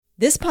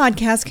This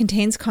podcast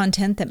contains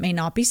content that may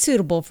not be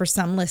suitable for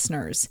some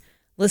listeners.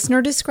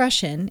 Listener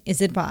discretion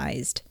is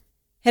advised.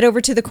 Head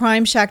over to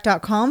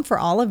thecrimeshack.com for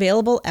all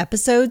available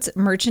episodes,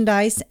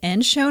 merchandise,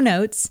 and show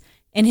notes,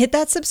 and hit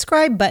that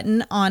subscribe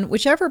button on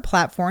whichever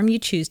platform you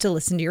choose to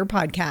listen to your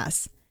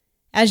podcasts.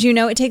 As you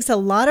know, it takes a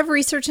lot of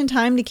research and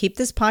time to keep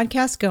this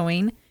podcast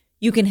going.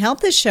 You can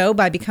help the show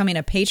by becoming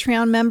a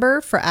Patreon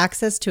member for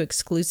access to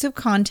exclusive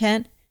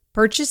content,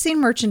 purchasing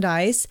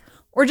merchandise,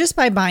 or just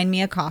by buying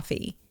me a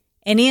coffee.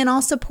 Any and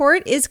all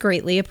support is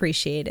greatly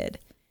appreciated.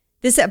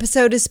 This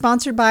episode is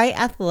sponsored by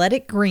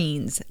Athletic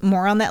Greens.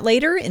 More on that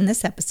later in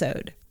this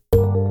episode.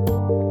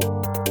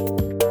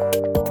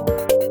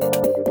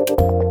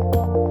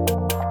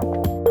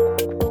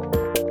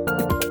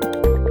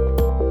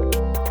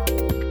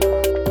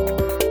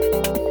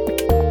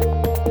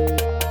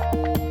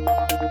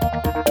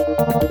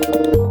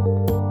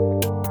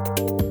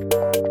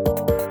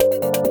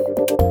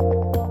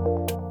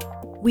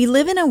 We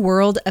live in a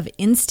world of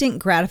instant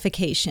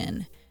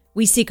gratification.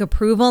 We seek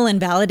approval and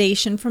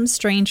validation from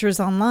strangers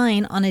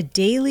online on a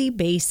daily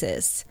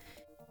basis.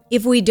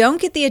 If we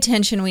don't get the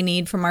attention we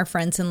need from our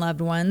friends and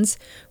loved ones,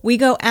 we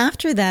go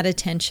after that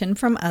attention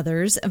from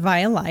others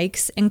via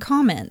likes and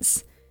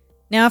comments.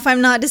 Now, if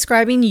I'm not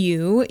describing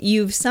you,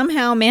 you've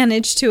somehow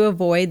managed to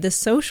avoid the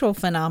social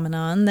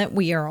phenomenon that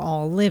we are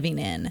all living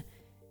in.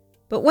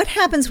 But what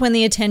happens when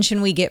the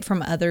attention we get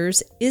from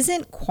others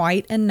isn't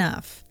quite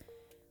enough?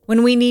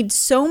 When we need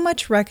so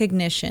much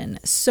recognition,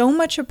 so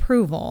much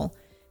approval,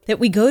 that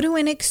we go to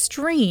an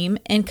extreme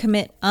and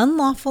commit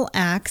unlawful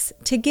acts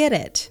to get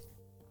it.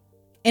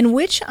 And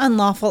which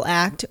unlawful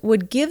act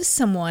would give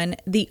someone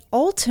the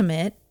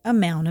ultimate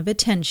amount of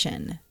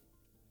attention?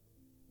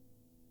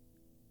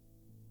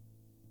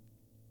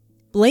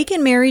 Blake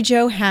and Mary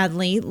Jo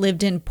Hadley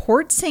lived in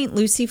Port St.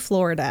 Lucie,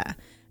 Florida,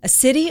 a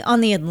city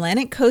on the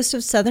Atlantic coast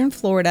of southern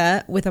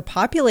Florida with a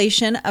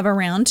population of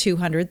around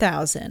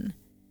 200,000.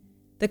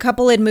 The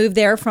couple had moved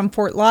there from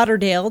Fort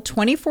Lauderdale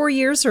 24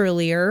 years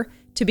earlier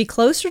to be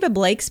closer to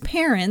Blake's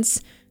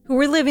parents, who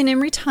were living in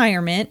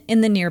retirement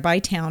in the nearby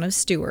town of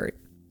Stuart.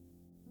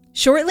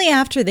 Shortly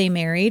after they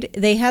married,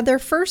 they had their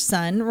first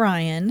son,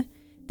 Ryan.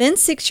 Then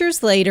 6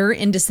 years later,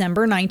 in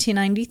December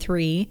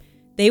 1993,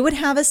 they would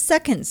have a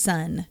second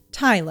son,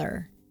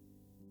 Tyler.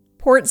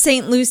 Port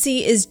St.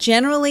 Lucie is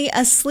generally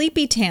a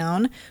sleepy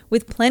town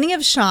with plenty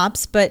of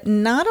shops, but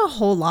not a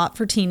whole lot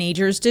for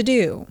teenagers to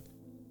do.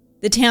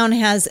 The town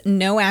has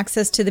no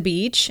access to the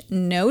beach,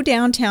 no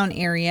downtown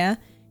area,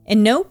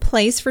 and no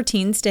place for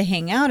teens to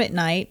hang out at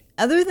night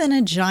other than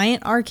a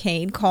giant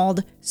arcade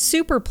called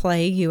Super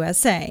Play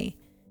USA.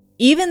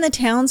 Even the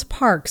town's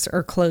parks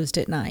are closed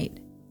at night.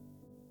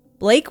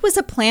 Blake was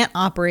a plant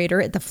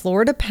operator at the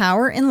Florida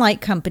Power and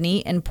Light Company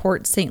in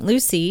Port St.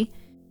 Lucie,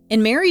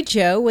 and Mary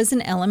Jo was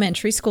an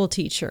elementary school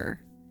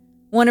teacher.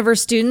 One of her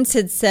students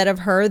had said of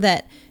her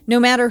that no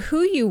matter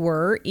who you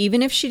were,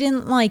 even if she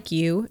didn't like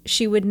you,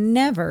 she would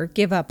never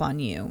give up on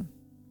you.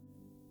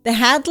 The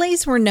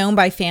Hadleys were known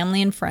by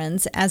family and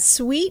friends as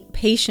sweet,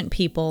 patient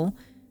people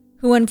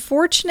who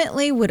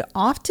unfortunately would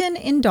often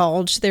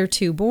indulge their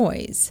two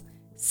boys,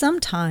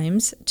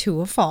 sometimes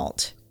to a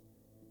fault.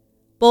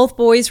 Both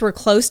boys were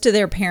close to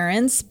their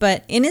parents,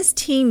 but in his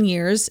teen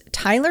years,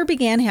 Tyler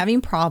began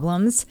having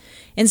problems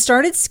and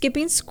started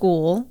skipping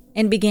school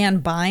and began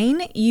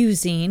buying,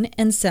 using,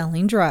 and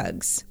selling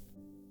drugs.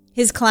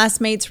 His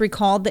classmates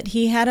recalled that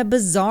he had a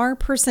bizarre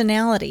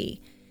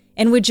personality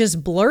and would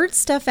just blurt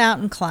stuff out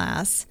in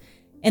class,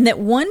 and that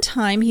one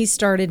time he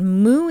started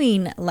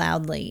mooing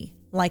loudly,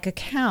 like a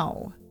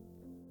cow.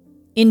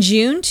 In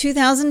June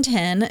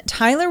 2010,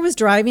 Tyler was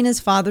driving his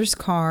father's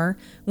car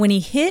when he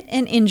hit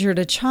and injured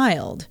a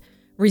child,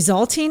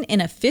 resulting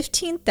in a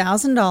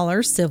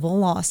 $15,000 civil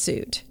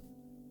lawsuit.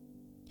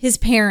 His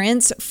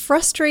parents,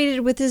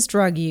 frustrated with his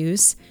drug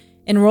use,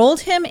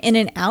 enrolled him in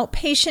an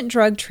outpatient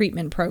drug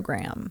treatment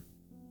program.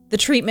 The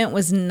treatment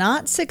was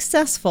not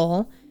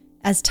successful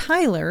as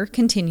Tyler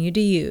continued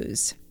to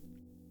use.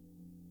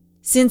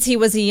 Since he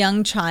was a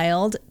young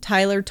child,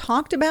 Tyler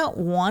talked about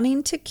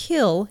wanting to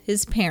kill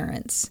his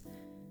parents.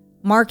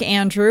 Mark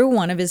Andrew,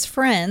 one of his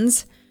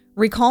friends,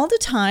 recalled a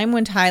time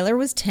when Tyler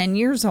was 10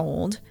 years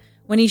old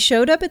when he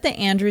showed up at the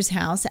Andrews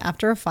house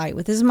after a fight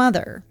with his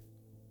mother.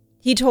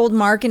 He told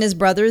Mark and his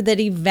brother that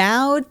he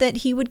vowed that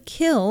he would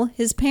kill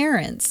his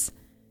parents.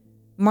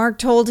 Mark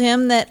told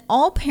him that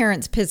all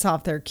parents piss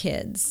off their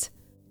kids.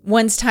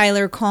 Once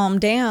Tyler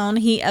calmed down,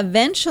 he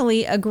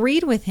eventually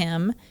agreed with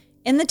him,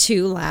 and the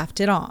two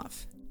laughed it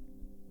off.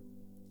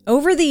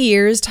 Over the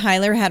years,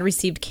 Tyler had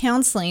received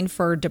counseling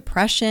for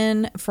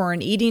depression, for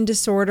an eating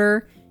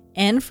disorder,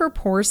 and for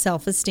poor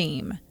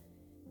self-esteem.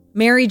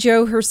 Mary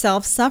Jo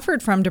herself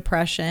suffered from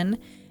depression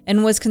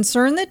and was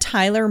concerned that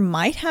Tyler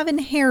might have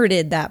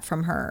inherited that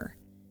from her.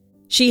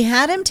 She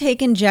had him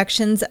take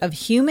injections of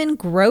human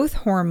growth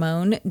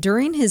hormone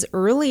during his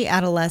early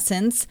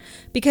adolescence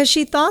because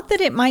she thought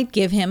that it might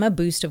give him a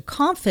boost of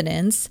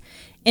confidence,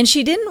 and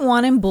she didn't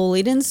want him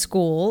bullied in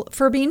school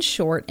for being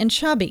short and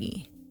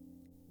chubby.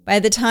 By By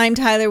the time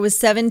Tyler was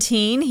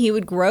 17, he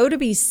would grow to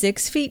be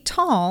 6 feet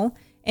tall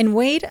and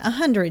weighed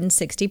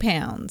 160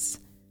 pounds.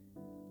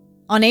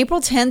 On April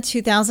 10,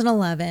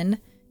 2011,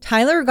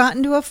 Tyler got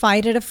into a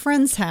fight at a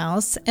friend's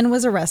house and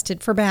was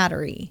arrested for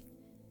battery.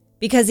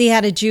 Because he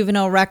had a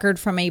juvenile record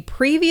from a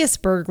previous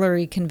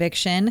burglary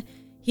conviction,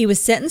 he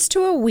was sentenced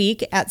to a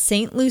week at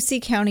St.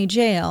 Lucie County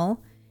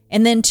Jail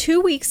and then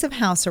 2 weeks of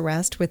house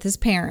arrest with his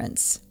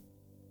parents.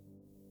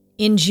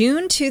 In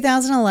June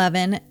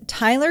 2011,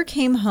 Tyler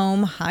came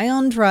home high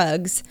on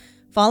drugs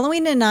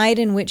following a night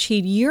in which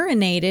he'd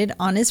urinated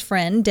on his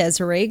friend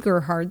Desiree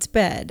Gerhard's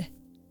bed.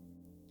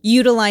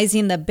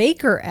 Utilizing the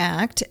Baker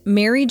Act,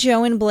 Mary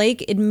Jo and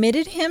Blake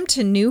admitted him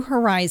to New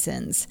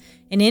Horizons,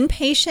 an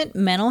inpatient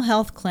mental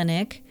health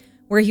clinic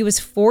where he was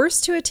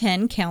forced to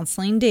attend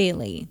counseling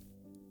daily.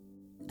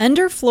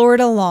 Under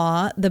Florida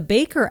law, the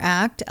Baker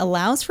Act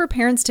allows for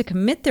parents to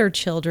commit their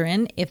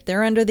children, if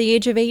they're under the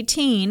age of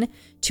 18,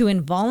 to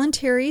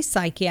involuntary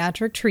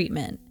psychiatric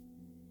treatment.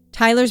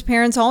 Tyler's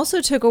parents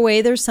also took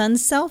away their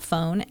son's cell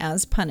phone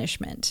as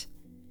punishment.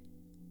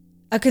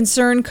 A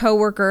concerned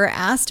coworker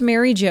asked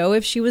Mary Jo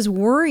if she was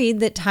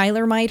worried that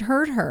Tyler might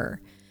hurt her,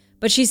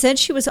 but she said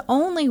she was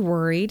only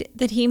worried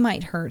that he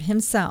might hurt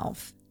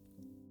himself.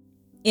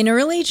 In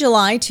early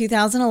July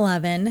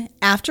 2011,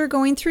 after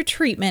going through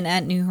treatment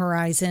at New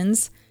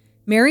Horizons,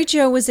 Mary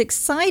Jo was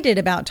excited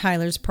about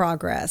Tyler's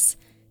progress,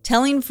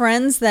 telling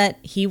friends that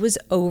he was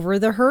over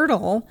the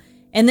hurdle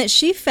and that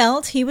she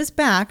felt he was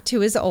back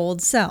to his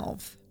old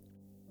self.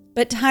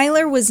 But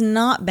Tyler was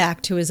not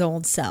back to his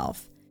old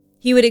self.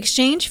 He would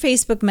exchange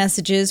Facebook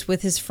messages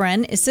with his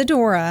friend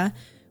Isadora,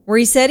 where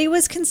he said he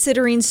was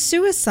considering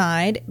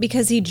suicide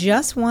because he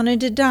just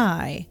wanted to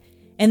die,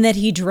 and that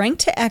he drank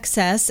to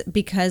excess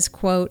because,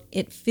 quote,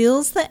 "it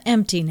fills the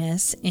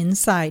emptiness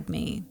inside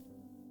me."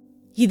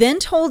 He then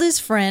told his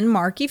friend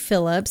Marky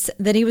Phillips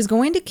that he was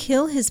going to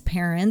kill his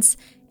parents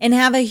and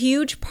have a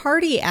huge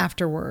party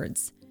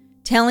afterwards,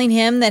 telling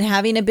him that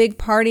having a big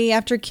party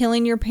after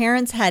killing your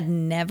parents had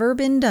never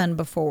been done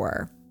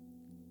before.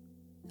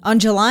 On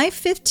July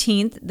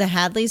 15th, the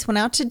Hadleys went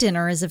out to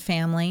dinner as a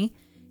family,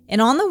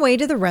 and on the way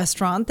to the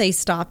restaurant, they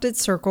stopped at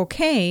Circle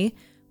K,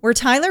 where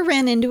Tyler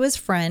ran into his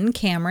friend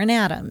Cameron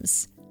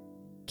Adams.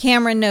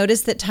 Cameron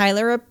noticed that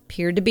Tyler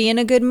appeared to be in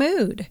a good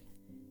mood.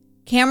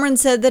 Cameron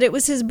said that it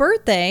was his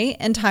birthday,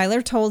 and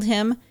Tyler told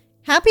him,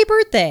 "Happy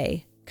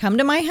birthday! Come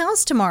to my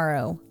house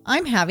tomorrow.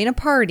 I'm having a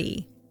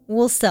party.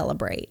 We'll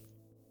celebrate."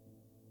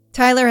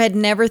 Tyler had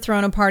never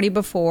thrown a party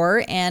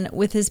before, and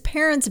with his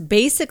parents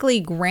basically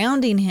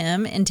grounding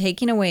him and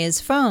taking away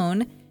his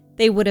phone,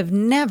 they would have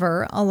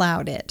never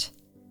allowed it.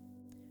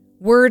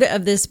 Word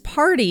of this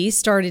party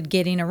started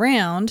getting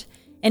around,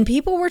 and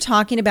people were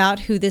talking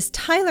about who this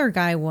Tyler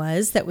guy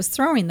was that was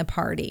throwing the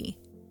party.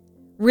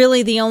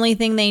 Really, the only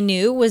thing they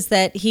knew was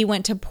that he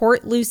went to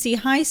Port Lucie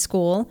High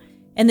School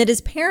and that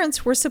his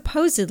parents were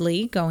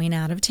supposedly going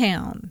out of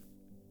town.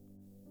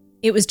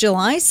 It was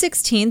July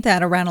 16th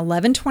at around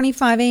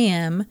 11:25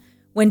 a.m.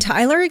 when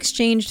Tyler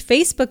exchanged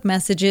Facebook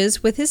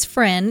messages with his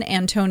friend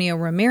Antonio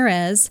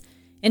Ramirez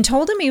and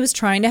told him he was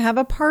trying to have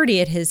a party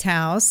at his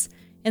house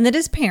and that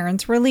his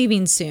parents were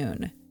leaving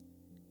soon.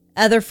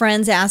 Other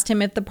friends asked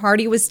him if the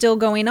party was still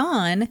going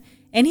on,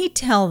 and he'd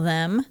tell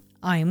them,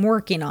 "I'm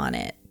working on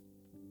it."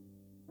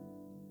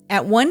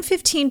 At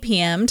 1:15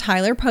 p.m.,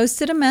 Tyler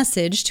posted a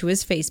message to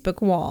his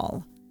Facebook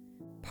wall.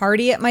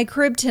 "Party at my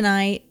crib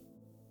tonight."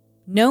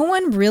 No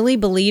one really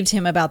believed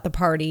him about the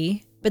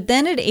party, but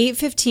then at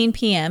 8:15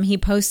 p.m. he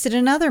posted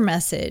another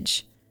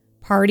message.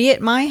 "Party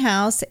at my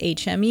house,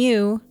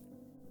 HMU."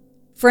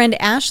 Friend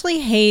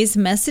Ashley Hayes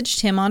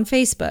messaged him on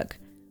Facebook.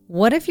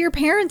 "What if your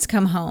parents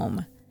come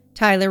home?"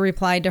 Tyler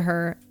replied to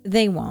her,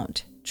 "They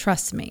won't.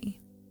 Trust me."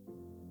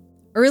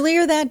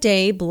 Earlier that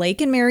day,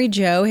 Blake and Mary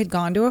Jo had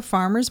gone to a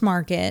farmer's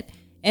market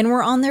and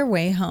were on their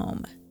way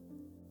home.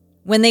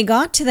 When they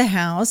got to the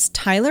house,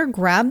 Tyler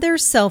grabbed their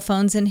cell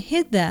phones and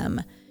hid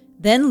them,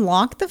 then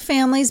locked the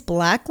family's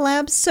black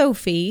lab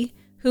Sophie,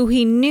 who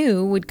he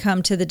knew would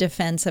come to the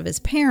defense of his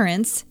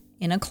parents,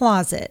 in a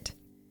closet.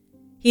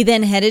 He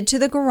then headed to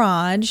the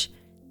garage,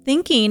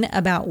 thinking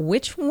about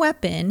which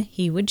weapon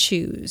he would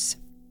choose.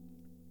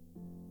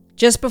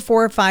 Just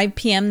before 5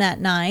 p.m. that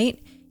night,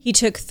 he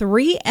took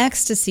 3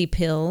 ecstasy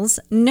pills,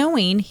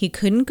 knowing he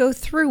couldn't go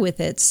through with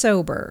it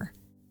sober.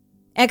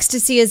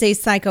 Ecstasy is a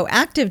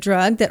psychoactive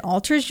drug that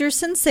alters your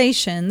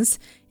sensations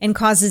and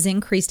causes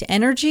increased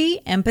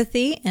energy,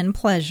 empathy, and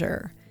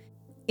pleasure.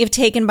 If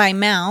taken by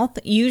mouth,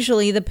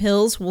 usually the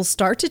pills will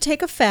start to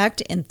take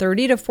effect in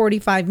 30 to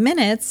 45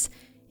 minutes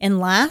and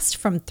last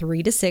from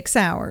 3 to 6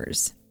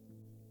 hours.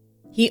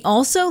 He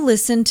also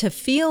listened to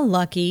Feel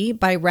Lucky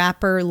by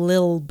rapper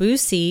Lil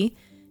Boosie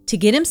to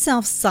get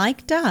himself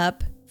psyched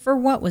up for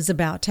what was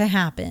about to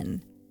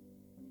happen.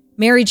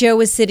 Mary Jo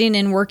was sitting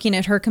and working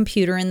at her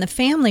computer in the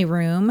family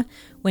room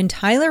when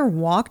Tyler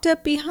walked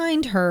up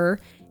behind her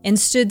and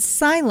stood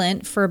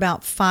silent for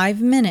about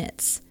 5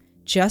 minutes,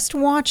 just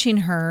watching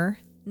her,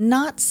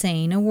 not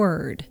saying a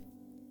word.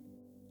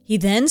 He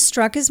then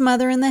struck his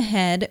mother in the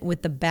head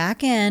with the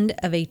back end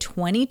of a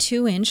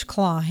 22-inch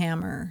claw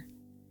hammer.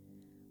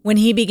 When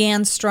he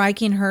began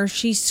striking her,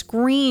 she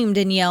screamed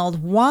and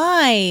yelled,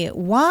 "Why?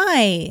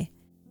 Why?"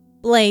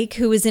 Blake,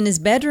 who was in his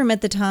bedroom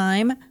at the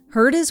time,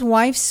 heard his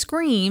wife's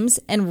screams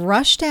and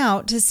rushed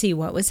out to see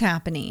what was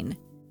happening.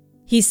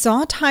 He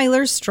saw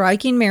Tyler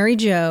striking Mary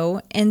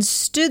Jo and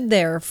stood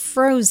there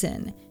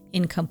frozen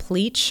in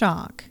complete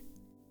shock.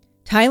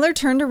 Tyler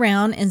turned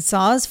around and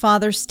saw his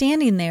father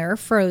standing there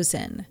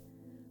frozen.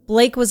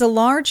 Blake was a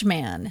large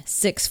man,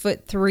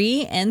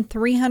 6'3" and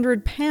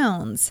 300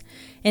 pounds,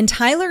 and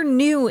Tyler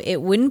knew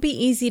it wouldn't be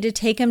easy to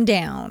take him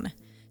down.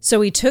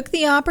 So he took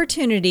the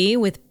opportunity,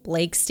 with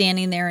Blake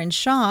standing there in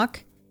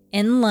shock,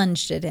 and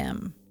lunged at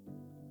him.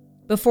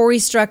 Before he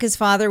struck his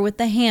father with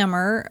the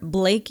hammer,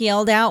 Blake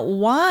yelled out,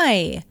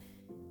 "Why?"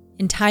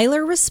 And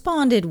Tyler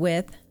responded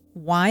with,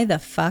 "Why the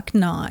fuck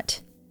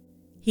not?"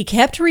 He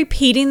kept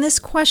repeating this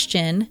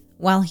question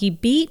while he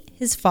beat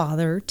his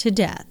father to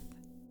death.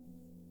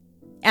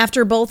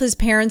 After both his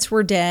parents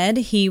were dead,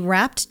 he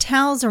wrapped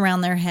towels around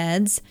their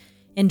heads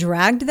and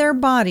dragged their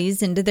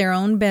bodies into their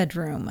own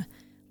bedroom,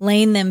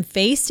 laying them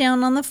face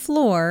down on the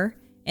floor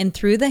and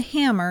threw the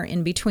hammer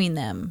in between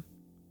them.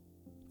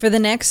 For the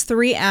next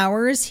 3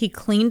 hours, he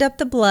cleaned up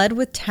the blood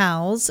with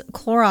towels,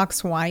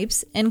 Clorox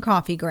wipes, and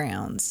coffee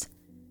grounds.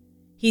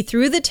 He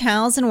threw the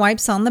towels and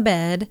wipes on the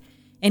bed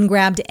and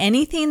grabbed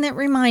anything that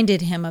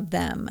reminded him of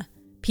them,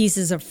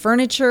 pieces of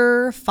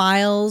furniture,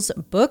 files,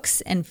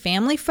 books, and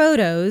family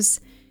photos,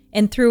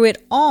 and threw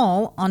it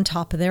all on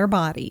top of their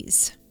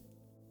bodies.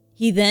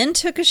 He then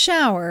took a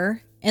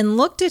shower and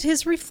looked at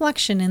his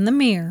reflection in the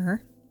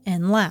mirror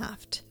and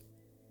laughed.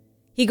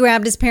 He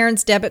grabbed his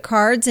parents' debit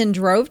cards and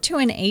drove to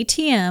an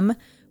ATM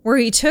where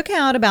he took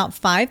out about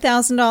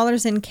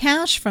 $5,000 in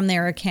cash from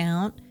their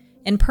account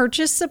and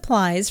purchased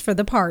supplies for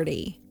the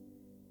party.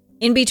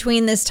 In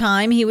between this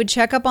time, he would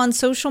check up on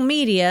social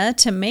media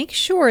to make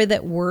sure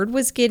that word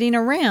was getting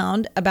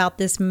around about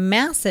this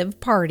massive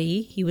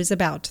party he was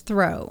about to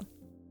throw.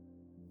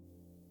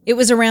 It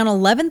was around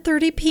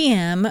 11:30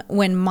 p.m.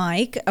 when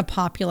Mike, a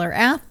popular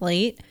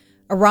athlete,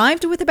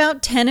 arrived with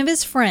about 10 of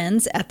his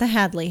friends at the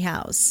Hadley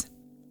house.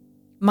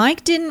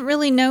 Mike didn't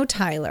really know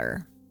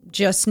Tyler,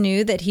 just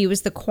knew that he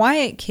was the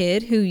quiet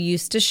kid who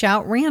used to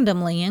shout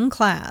randomly in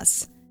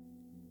class.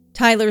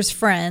 Tyler's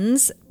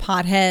friends,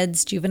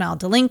 potheads, juvenile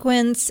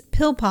delinquents,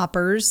 pill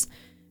poppers,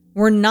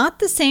 were not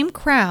the same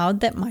crowd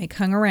that Mike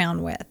hung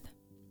around with.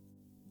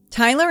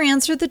 Tyler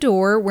answered the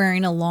door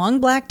wearing a long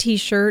black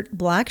t-shirt,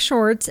 black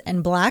shorts,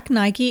 and black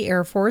Nike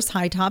Air Force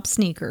high-top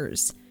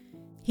sneakers.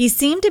 He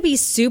seemed to be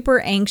super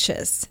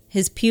anxious.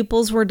 His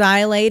pupils were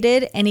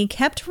dilated, and he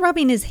kept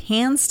rubbing his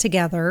hands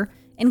together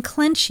and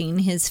clenching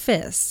his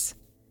fists.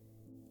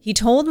 He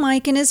told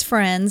Mike and his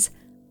friends,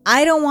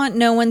 "I don't want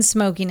no one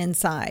smoking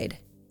inside.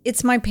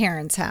 It's my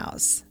parents'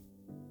 house."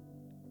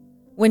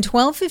 When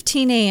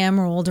 12:15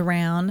 a.m. rolled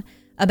around,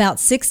 about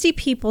 60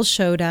 people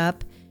showed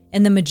up,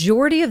 and the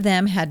majority of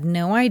them had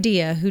no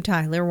idea who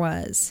Tyler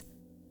was.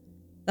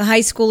 The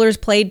high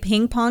schoolers played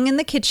ping pong in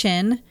the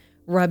kitchen,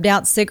 rubbed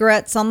out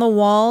cigarettes on the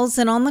walls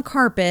and on the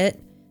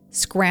carpet,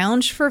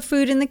 scrounged for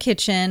food in the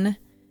kitchen,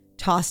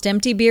 tossed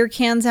empty beer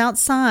cans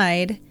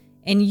outside,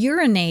 and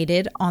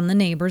urinated on the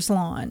neighbor's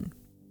lawn.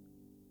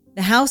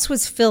 The house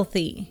was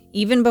filthy,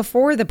 even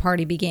before the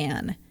party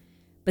began,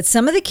 but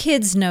some of the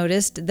kids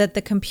noticed that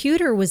the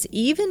computer was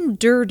even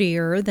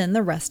dirtier than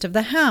the rest of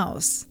the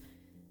house.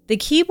 The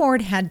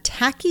keyboard had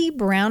tacky,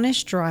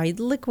 brownish dried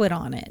liquid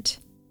on it.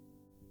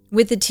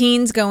 With the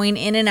teens going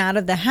in and out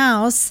of the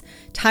house,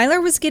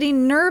 Tyler was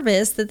getting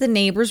nervous that the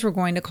neighbors were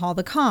going to call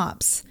the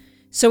cops.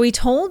 So he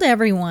told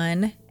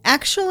everyone,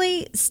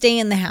 "Actually, stay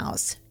in the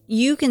house.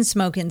 You can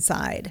smoke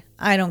inside.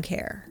 I don't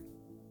care."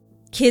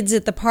 Kids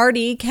at the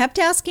party kept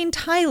asking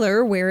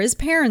Tyler where his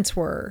parents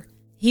were.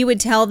 He would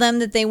tell them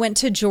that they went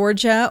to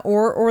Georgia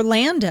or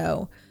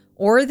Orlando,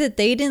 or that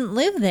they didn't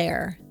live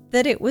there,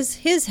 that it was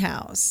his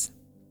house.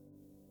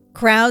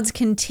 Crowds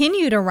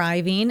continued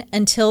arriving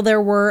until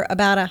there were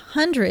about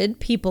 100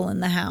 people in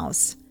the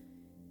house.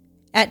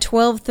 At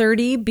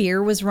 12:30,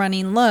 beer was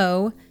running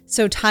low,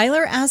 so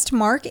Tyler asked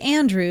Mark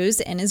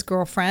Andrews and his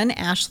girlfriend,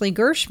 Ashley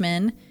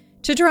Gershman,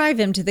 to drive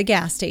him to the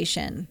gas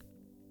station.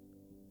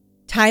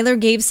 Tyler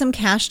gave some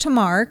cash to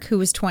Mark, who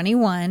was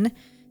 21,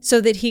 so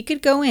that he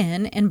could go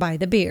in and buy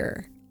the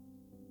beer.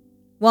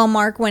 While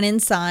Mark went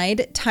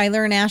inside,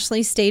 Tyler and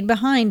Ashley stayed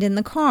behind in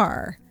the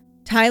car.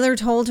 Tyler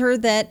told her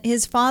that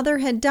his father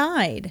had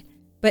died,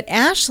 but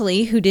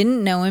Ashley, who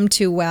didn't know him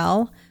too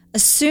well,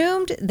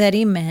 assumed that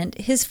he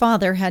meant his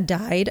father had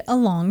died a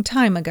long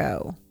time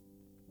ago.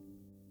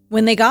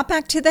 When they got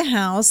back to the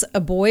house, a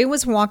boy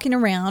was walking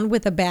around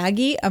with a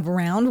baggie of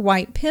round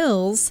white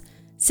pills,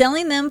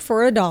 selling them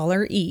for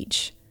 $1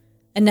 each.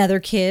 Another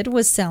kid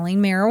was selling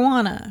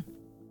marijuana.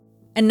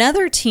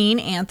 Another teen,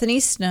 Anthony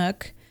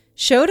Snook,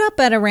 showed up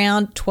at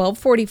around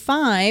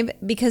 12:45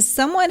 because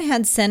someone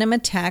had sent him a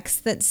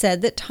text that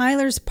said that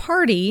Tyler's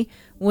party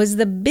was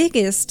the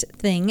biggest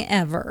thing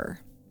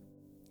ever.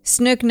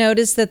 Snook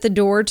noticed that the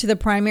door to the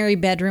primary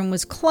bedroom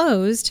was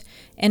closed,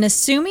 and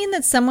assuming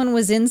that someone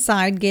was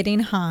inside getting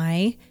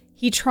high,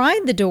 he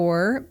tried the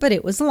door, but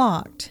it was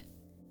locked.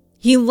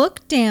 He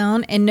looked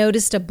down and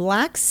noticed a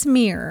black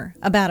smear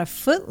about a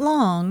foot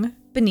long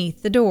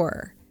beneath the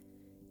door.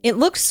 It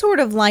looked sort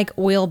of like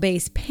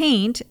oil-based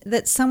paint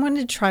that someone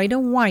had tried to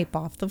wipe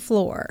off the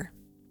floor.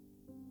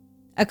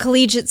 A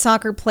collegiate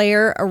soccer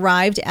player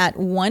arrived at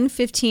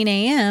 1:15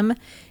 a.m.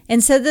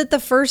 and said that the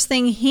first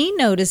thing he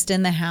noticed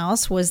in the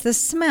house was the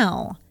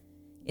smell.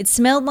 It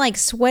smelled like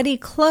sweaty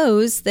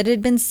clothes that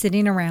had been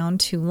sitting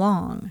around too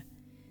long.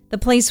 The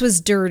place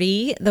was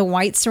dirty, the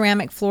white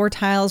ceramic floor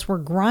tiles were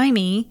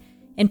grimy,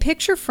 and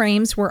picture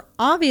frames were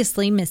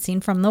obviously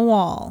missing from the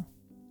wall.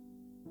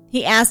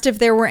 He asked if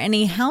there were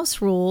any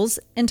house rules,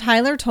 and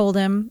Tyler told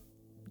him,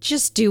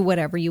 "Just do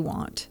whatever you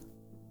want."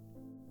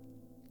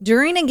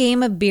 During a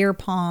game of beer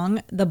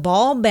pong, the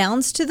ball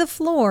bounced to the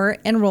floor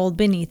and rolled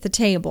beneath the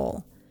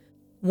table.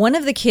 One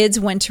of the kids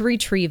went to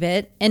retrieve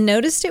it and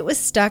noticed it was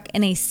stuck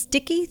in a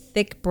sticky,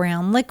 thick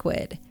brown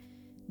liquid.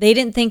 They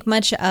didn't think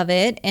much of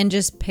it and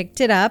just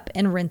picked it up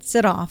and rinsed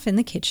it off in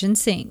the kitchen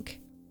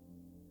sink.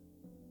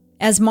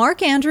 As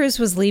Mark Andrews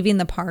was leaving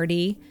the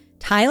party,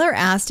 Tyler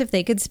asked if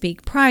they could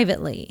speak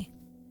privately.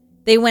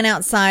 They went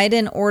outside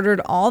and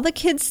ordered all the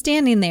kids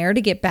standing there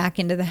to get back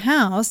into the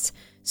house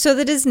so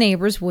that his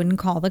neighbors wouldn't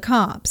call the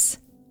cops.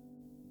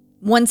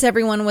 Once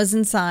everyone was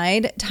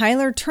inside,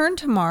 Tyler turned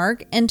to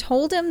Mark and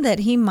told him that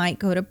he might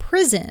go to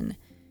prison,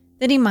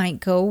 that he might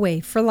go away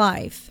for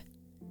life.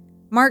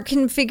 Mark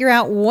couldn't figure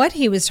out what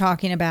he was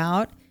talking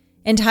about,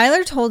 and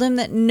Tyler told him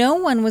that no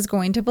one was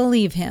going to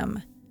believe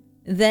him,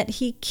 that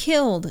he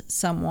killed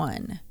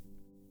someone.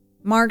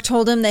 Mark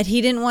told him that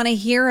he didn't want to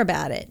hear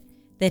about it,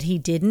 that he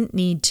didn't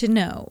need to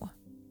know.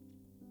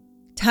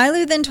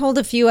 Tyler then told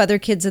a few other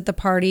kids at the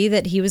party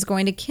that he was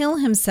going to kill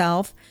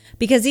himself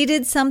because he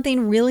did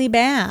something really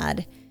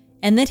bad,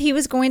 and that he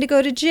was going to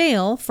go to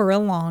jail for a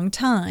long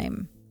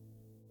time.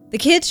 The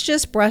kids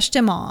just brushed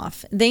him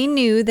off. They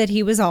knew that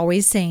he was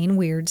always saying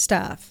weird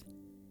stuff.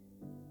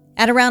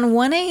 At around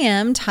 1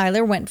 a.m.,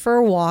 Tyler went for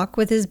a walk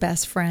with his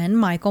best friend,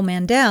 Michael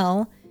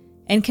Mandel,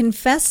 and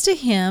confessed to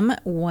him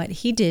what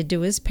he did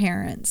to his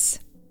parents.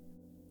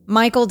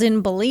 Michael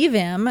didn't believe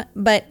him,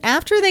 but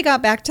after they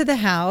got back to the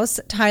house,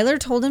 Tyler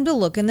told him to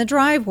look in the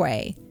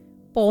driveway.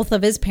 Both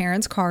of his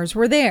parents' cars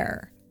were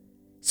there.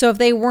 So if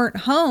they weren't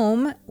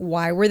home,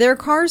 why were their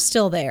cars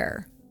still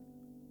there?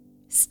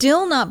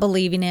 Still not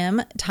believing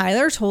him,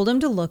 Tyler told him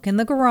to look in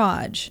the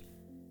garage.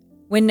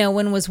 When no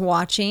one was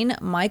watching,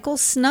 Michael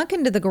snuck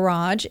into the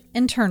garage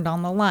and turned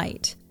on the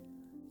light.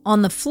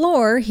 On the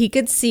floor, he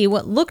could see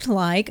what looked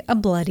like a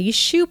bloody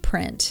shoe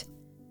print.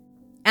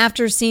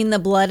 After seeing the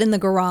blood in the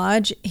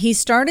garage, he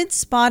started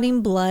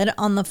spotting blood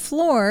on the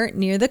floor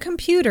near the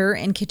computer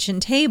and kitchen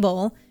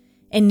table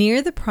and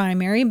near the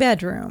primary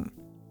bedroom.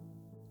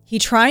 He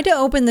tried to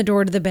open the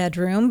door to the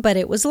bedroom, but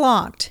it was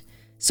locked,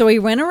 so he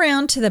went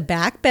around to the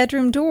back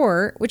bedroom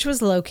door, which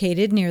was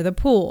located near the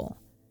pool.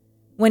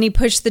 When he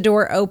pushed the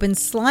door open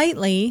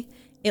slightly,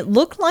 it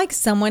looked like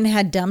someone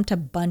had dumped a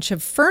bunch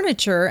of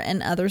furniture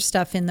and other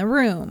stuff in the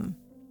room.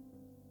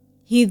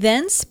 He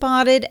then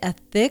spotted a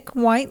thick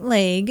white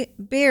leg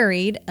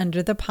buried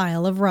under the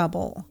pile of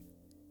rubble.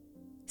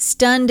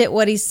 Stunned at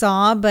what he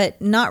saw,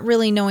 but not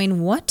really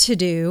knowing what to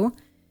do,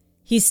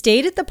 he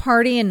stayed at the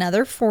party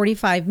another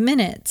 45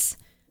 minutes,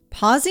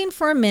 pausing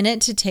for a minute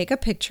to take a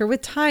picture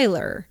with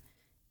Tyler,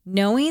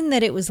 knowing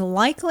that it was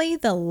likely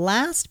the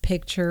last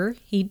picture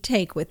he'd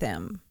take with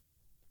him.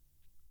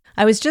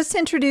 I was just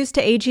introduced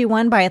to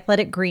AG1 by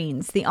Athletic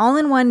Greens, the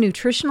all-in-one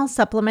nutritional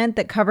supplement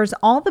that covers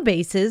all the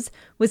bases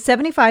with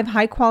 75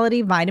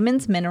 high-quality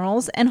vitamins,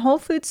 minerals, and whole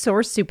food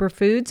source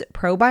superfoods,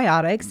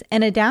 probiotics,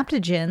 and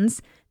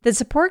adaptogens that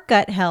support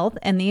gut health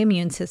and the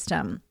immune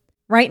system.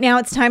 Right now,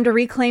 it's time to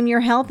reclaim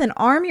your health and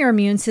arm your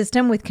immune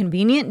system with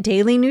convenient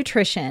daily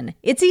nutrition.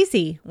 It's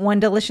easy. One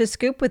delicious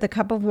scoop with a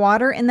cup of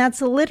water, and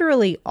that's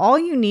literally all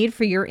you need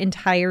for your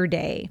entire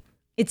day.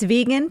 It's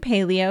vegan,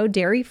 paleo,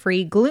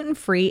 dairy-free,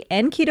 gluten-free,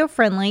 and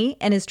keto-friendly,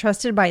 and is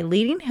trusted by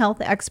leading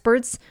health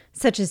experts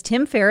such as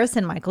Tim Ferriss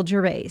and Michael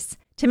Gervais.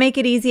 To make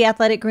it easy,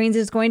 Athletic Greens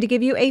is going to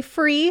give you a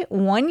free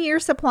 1-year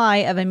supply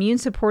of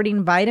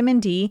immune-supporting vitamin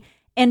D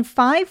and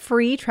 5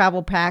 free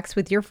travel packs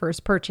with your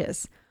first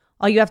purchase.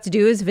 All you have to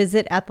do is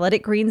visit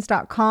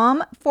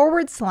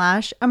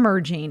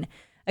athleticgreens.com/emerging.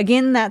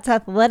 Again, that's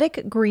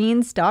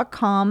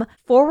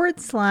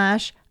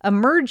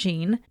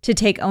athleticgreens.com/emerging to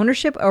take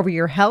ownership over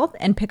your health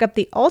and pick up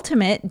the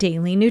ultimate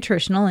daily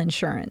nutritional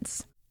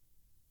insurance.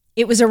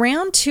 It was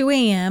around 2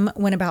 a.m.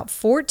 when about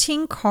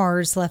 14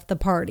 cars left the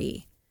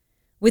party.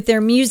 With their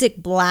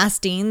music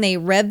blasting, they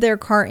revved their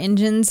car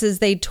engines as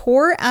they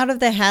tore out of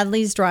the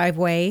Hadley's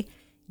driveway,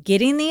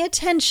 getting the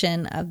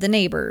attention of the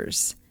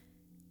neighbors.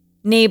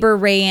 Neighbor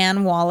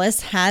Rayanne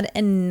Wallace had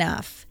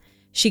enough.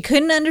 She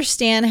couldn't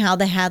understand how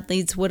the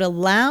Hadleys would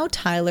allow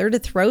Tyler to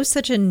throw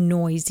such a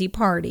noisy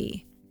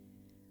party.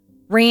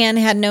 Rayanne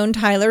had known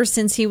Tyler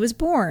since he was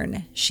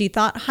born. She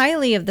thought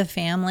highly of the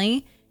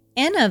family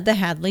and of the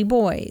Hadley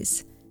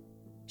boys.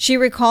 She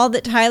recalled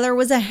that Tyler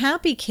was a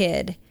happy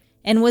kid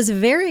and was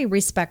very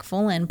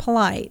respectful and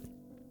polite.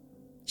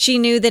 She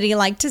knew that he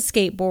liked to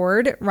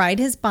skateboard, ride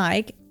his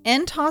bike,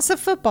 and toss a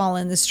football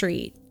in the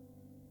street.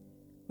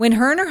 When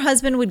her and her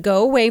husband would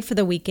go away for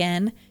the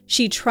weekend,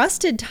 she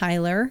trusted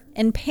Tyler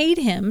and paid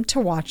him to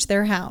watch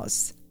their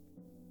house.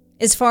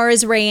 As far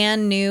as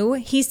Rayanne knew,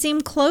 he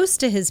seemed close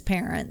to his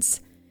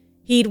parents.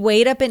 He'd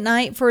wait up at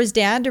night for his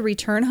dad to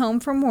return home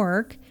from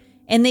work,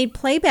 and they'd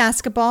play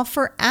basketball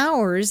for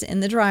hours in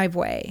the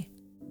driveway.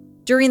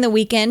 During the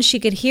weekend, she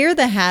could hear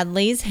the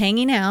Hadleys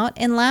hanging out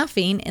and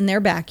laughing in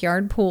their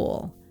backyard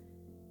pool.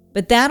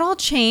 But that all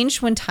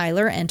changed when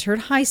Tyler entered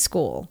high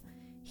school.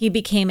 He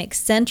became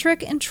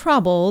eccentric and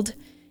troubled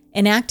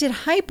and acted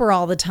hyper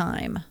all the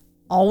time,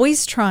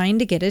 always trying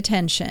to get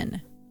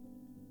attention.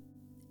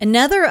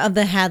 Another of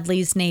the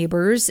Hadleys'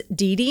 neighbors,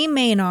 Dee Dee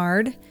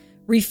Maynard,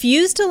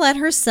 refused to let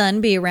her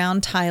son be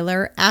around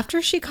Tyler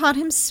after she caught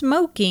him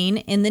smoking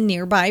in the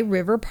nearby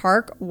River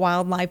Park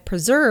Wildlife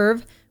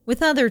Preserve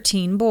with other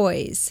teen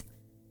boys.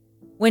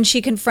 When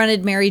she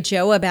confronted Mary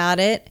Jo about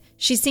it,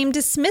 she seemed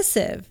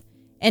dismissive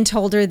and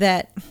told her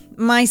that,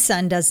 "My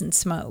son doesn't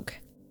smoke."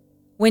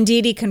 When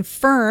Dee Dee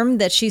confirmed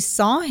that she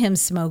saw him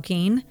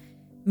smoking,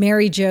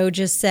 Mary Jo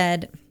just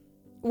said,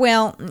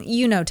 "Well,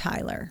 you know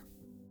Tyler."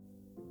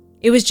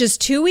 It was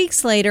just 2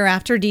 weeks later,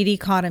 after Dee Dee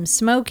caught him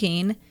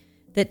smoking,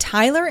 that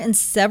Tyler and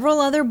several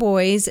other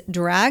boys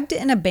dragged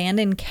an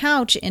abandoned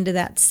couch into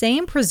that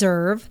same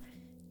preserve,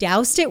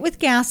 doused it with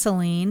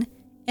gasoline,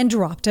 and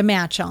dropped a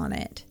match on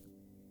it.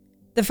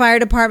 The fire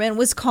department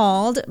was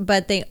called,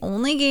 but they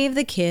only gave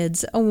the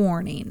kids a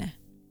warning.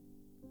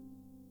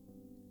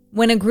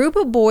 When a group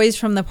of boys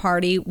from the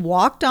party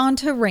walked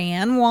onto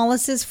Rayanne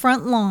Wallace's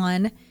front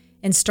lawn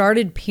and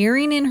started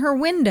peering in her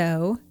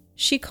window,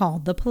 she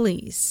called the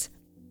police.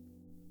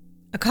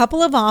 A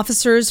couple of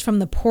officers from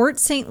the Port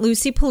St.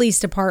 Lucie Police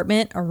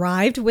Department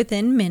arrived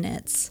within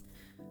minutes.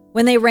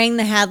 When they rang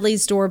the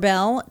Hadleys'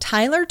 doorbell,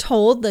 Tyler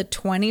told the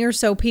 20 or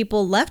so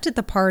people left at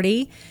the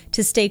party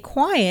to stay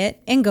quiet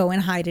and go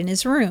and hide in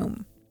his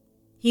room.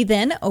 He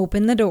then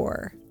opened the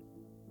door.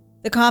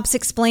 The cops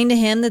explained to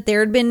him that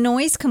there had been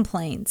noise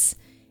complaints,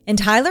 and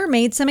Tyler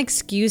made some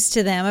excuse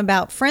to them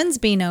about friends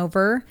being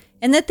over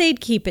and that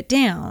they'd keep it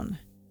down.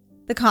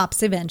 The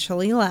cops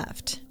eventually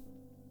left.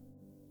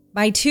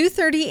 By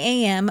 2:30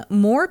 a.m.,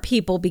 more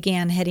people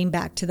began heading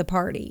back to the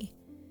party.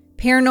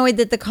 Paranoid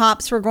that the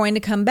cops were going to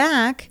come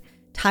back,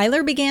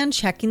 Tyler began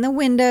checking the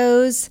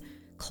windows,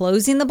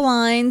 closing the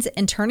blinds,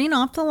 and turning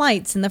off the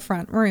lights in the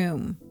front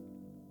room.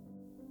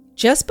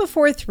 Just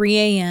before 3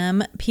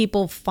 a.m.,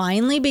 people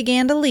finally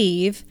began to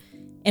leave,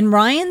 and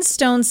Ryan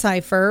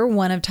Stonecipher,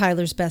 one of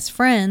Tyler's best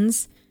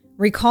friends,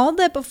 recalled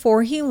that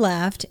before he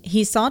left,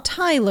 he saw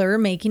Tyler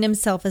making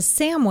himself a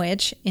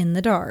sandwich in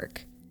the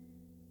dark.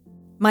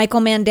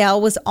 Michael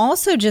Mandel was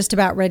also just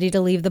about ready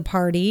to leave the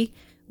party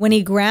when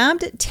he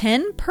grabbed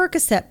 10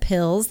 Percocet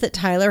pills that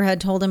Tyler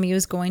had told him he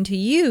was going to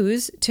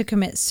use to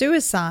commit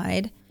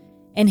suicide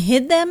and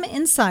hid them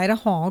inside a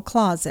hall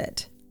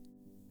closet.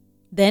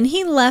 Then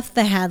he left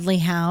the Hadley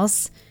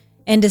house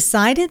and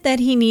decided that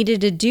he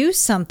needed to do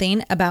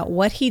something about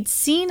what he'd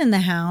seen in the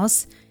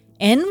house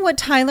and what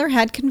Tyler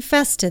had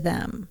confessed to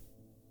them.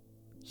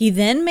 He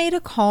then made a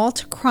call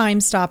to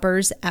Crime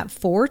Stoppers at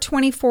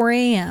 4:24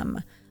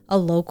 a.m., a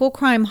local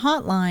crime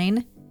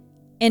hotline,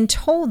 and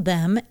told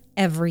them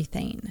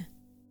everything.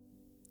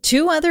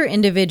 2 other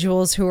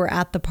individuals who were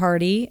at the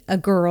party, a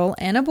girl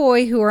and a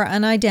boy who are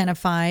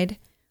unidentified,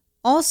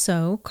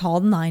 also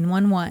called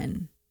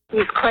 911.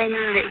 He's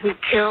claiming that he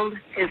killed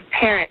his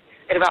parents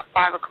at about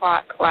 5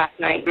 o'clock last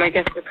night. I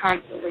guess they're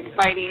constantly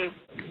fighting,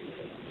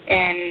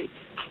 and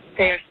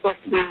they're supposed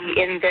to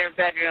be in their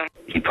bedroom.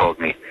 He told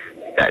me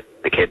that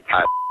the kid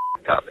got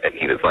up, and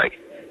he was like,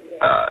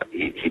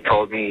 he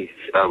told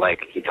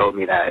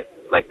me that,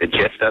 like, the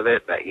gist of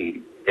it, that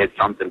he did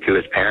something to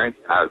his parents.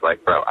 I was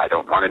like, bro, I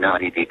don't want to know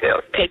any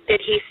details. Okay,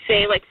 did he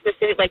say, like,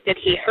 specific, like, did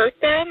he hurt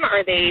them?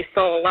 Are they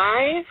still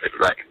alive?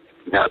 Right.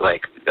 No,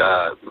 like,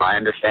 my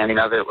understanding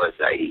of it was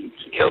that he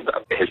killed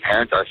them. His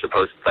parents are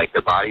supposed, like,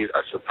 the bodies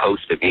are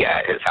supposed to be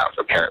at his house,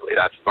 apparently.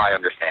 That's my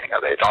understanding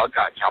of it. It all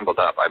got jumbled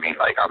up. I mean,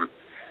 like,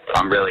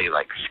 I'm really,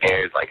 like,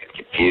 scared, like,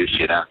 confused,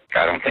 you know?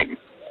 I don't think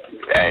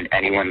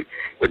anyone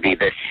would be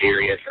this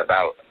serious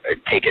about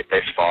take it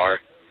this far.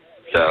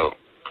 So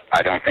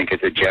I don't think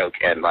it's a joke.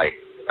 And, like,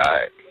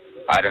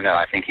 I don't know.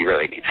 I think he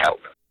really needs help.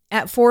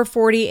 At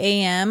 4:40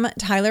 a.m.,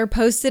 Tyler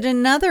posted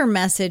another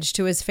message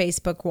to his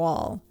Facebook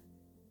wall.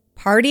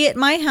 "Party at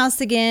my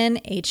house again,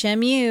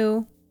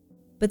 HMU."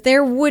 But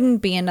there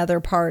wouldn't be another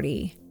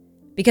party,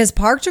 because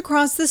parked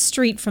across the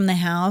street from the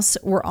house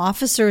were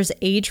officers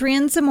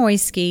Adrian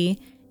Zamoyski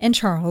and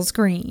Charles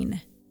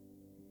Green.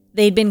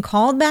 They'd been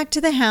called back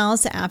to the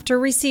house after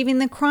receiving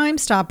the Crime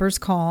Stoppers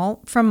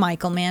call from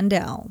Michael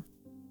Mandel.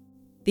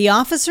 The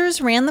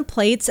officers ran the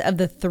plates of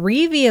the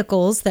 3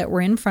 vehicles that were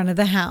in front of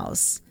the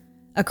house: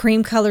 a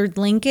cream-colored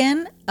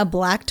Lincoln, a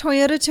black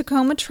Toyota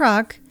Tacoma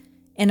truck,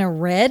 and a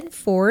red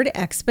Ford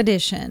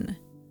Expedition.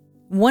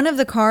 One of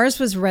the cars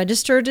was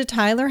registered to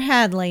Tyler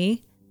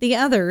Hadley, the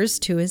others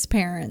to his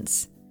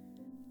parents.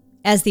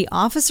 As the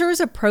officers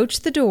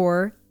approached the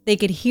door, they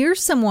could hear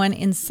someone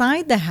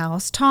inside the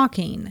house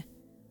talking.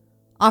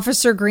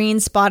 Officer Green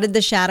spotted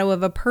the shadow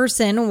of a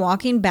person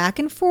walking back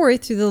and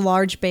forth through the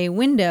large bay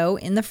window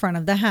in the front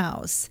of the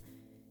house.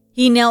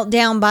 He knelt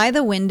down by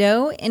the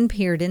window and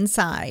peered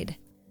inside.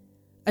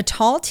 A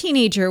tall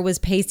teenager was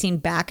pacing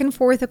back and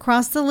forth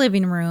across the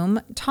living room,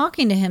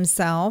 talking to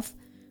himself,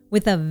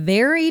 with a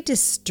very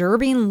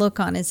disturbing look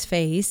on his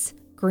face,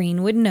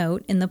 Green would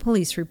note in the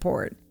police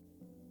report.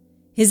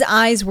 His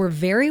eyes were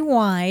very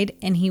wide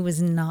and he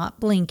was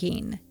not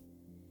blinking.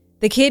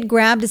 The kid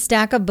grabbed a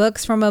stack of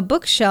books from a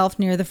bookshelf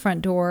near the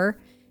front door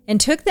and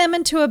took them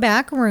into a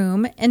back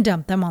room and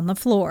dumped them on the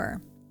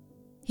floor.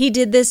 He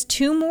did this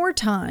 2 more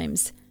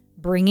times,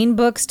 bringing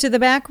books to the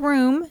back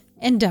room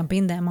and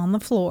dumping them on the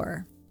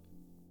floor.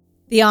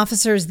 The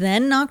officers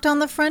then knocked on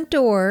the front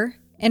door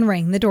and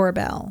rang the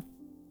doorbell.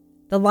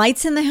 The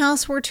lights in the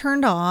house were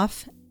turned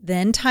off.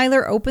 Then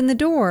Tyler opened the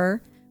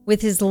door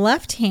with his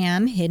left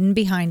hand hidden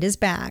behind his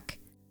back.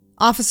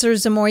 Officer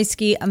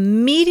Zamoyski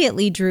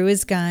immediately drew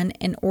his gun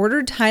and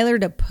ordered Tyler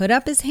to put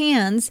up his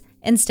hands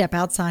and step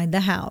outside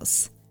the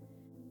house.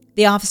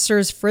 The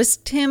officers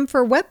frisked him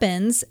for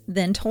weapons,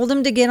 then told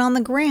him to get on the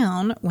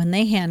ground when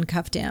they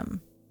handcuffed him.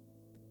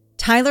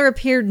 Tyler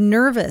appeared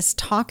nervous,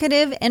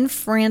 talkative, and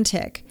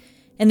frantic,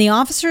 and the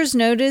officers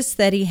noticed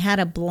that he had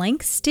a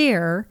blank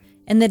stare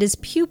and that his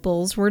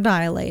pupils were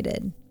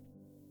dilated.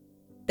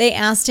 They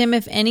asked him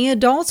if any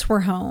adults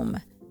were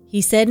home.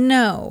 He said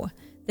no,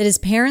 that his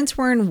parents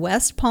were in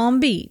West Palm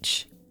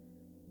Beach.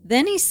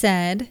 Then he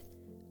said,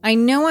 "I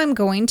know I'm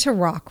going to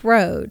Rock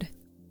Road,"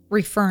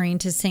 referring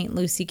to St.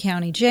 Lucie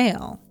County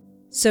Jail,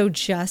 "so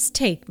just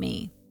take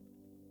me."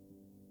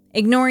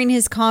 Ignoring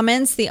his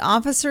comments, the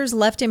officers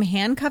left him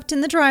handcuffed in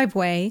the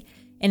driveway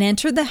and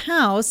entered the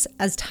house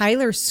as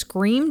Tyler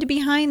screamed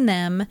behind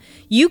them,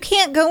 "You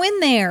can't go in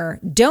there!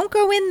 Don't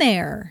go in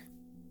there!"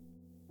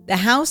 The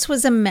house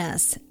was a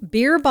mess.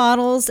 Beer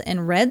bottles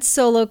and red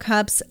Solo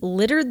cups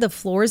littered the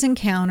floors and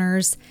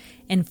counters,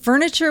 and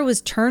furniture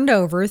was turned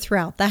over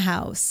throughout the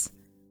house.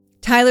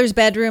 Tyler's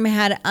bedroom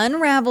had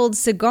unraveled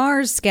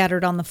cigars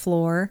scattered on the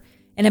floor,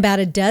 and about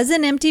a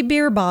dozen empty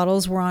beer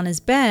bottles were on his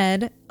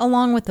bed,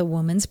 along with a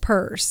woman's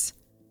purse.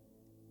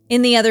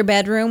 In the other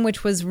bedroom,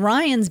 which was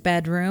Ryan's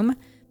bedroom,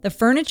 the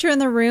furniture in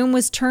the room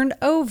was turned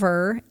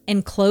over,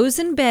 and clothes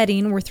and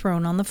bedding were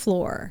thrown on the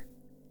floor.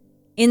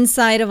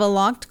 Inside of a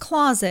locked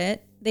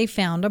closet, they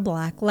found a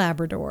black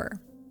Labrador.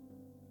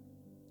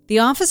 The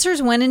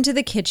officers went into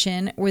the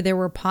kitchen where there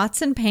were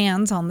pots and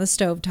pans on the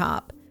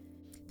stovetop.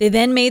 They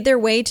then made their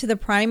way to the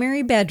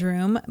primary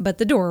bedroom, but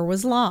the door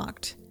was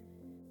locked.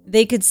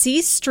 They could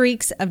see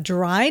streaks of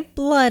dried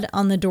blood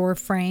on the door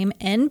frame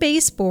and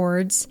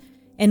baseboards,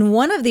 and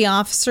one of the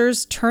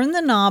officers turned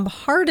the knob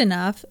hard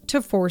enough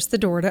to force the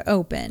door to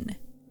open.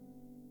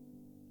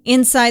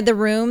 Inside the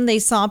room, they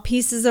saw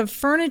pieces of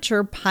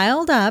furniture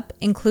piled up,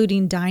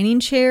 including dining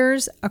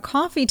chairs, a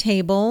coffee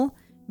table,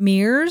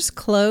 mirrors,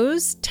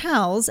 clothes,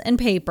 towels, and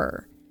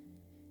paper.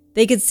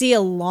 They could see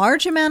a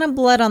large amount of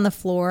blood on the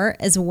floor,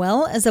 as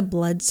well as a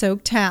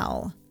blood-soaked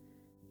towel.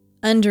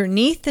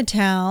 Underneath the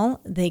towel,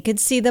 they could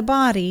see the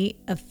body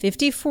of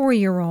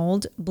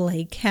 54-year-old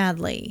Blake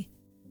Hadley.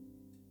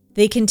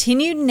 They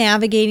continued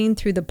navigating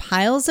through the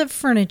piles of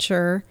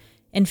furniture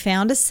and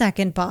found a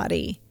second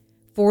body,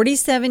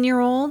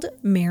 47-year-old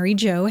Mary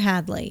Jo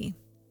Hadley.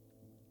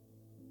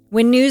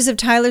 When news of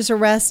Tyler's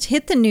arrest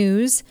hit the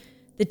news,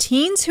 the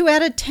teens who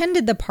had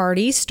attended the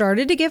party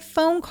started to get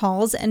phone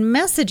calls and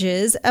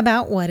messages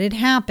about what had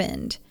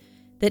happened,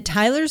 that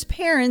Tyler's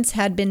parents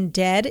had been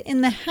dead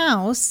in the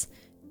house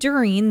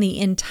during the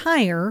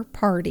entire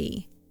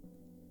party.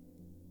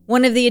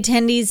 One of the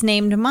attendees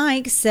named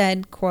Mike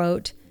said,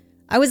 quote,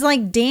 "I was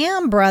like,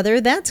 damn, brother,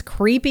 that's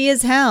creepy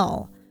as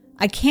hell.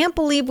 I can't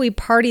believe we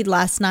partied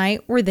last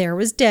night where there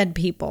was dead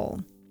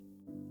people."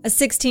 A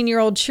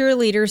 16-year-old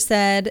cheerleader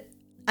said,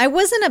 "I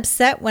wasn't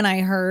upset when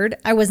I heard.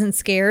 I wasn't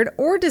scared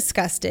or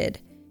disgusted.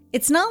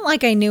 It's not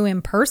like I knew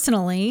him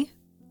personally.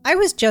 I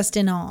was just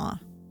in awe."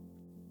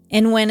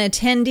 And when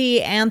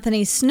attendee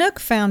Anthony Snook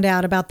found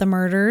out about the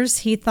murders,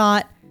 he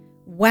thought,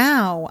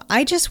 "Wow,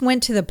 I just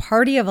went to the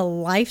party of a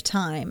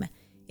lifetime.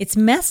 It's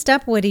messed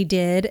up what he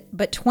did,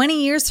 but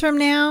 20 years from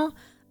now,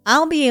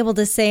 I'll be able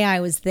to say I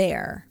was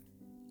there.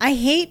 I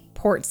hate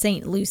Port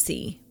St.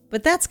 Lucie,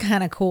 but that's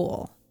kind of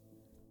cool."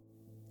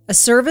 A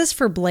service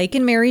for Blake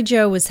and Mary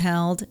Jo was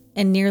held,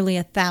 and nearly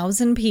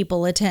 1,000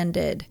 people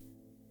attended.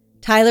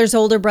 Tyler's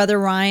older brother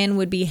Ryan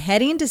would be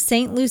heading to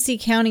St. Lucie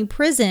County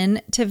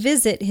Prison to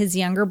visit his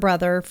younger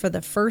brother for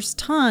the first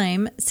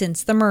time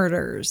since the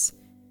murders.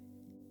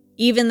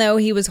 Even though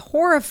he was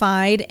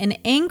horrified and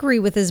angry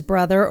with his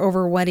brother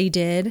over what he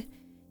did,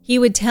 he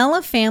would tell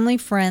a family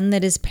friend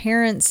that his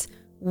parents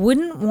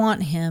wouldn't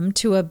want him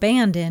to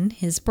abandon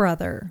his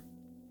brother.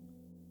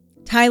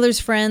 Tyler's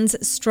friends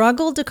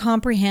struggled to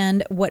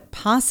comprehend what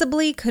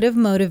possibly could have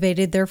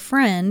motivated their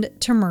friend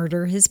to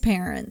murder his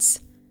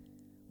parents.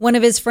 One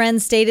of his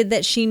friends stated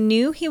that she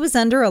knew he was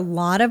under a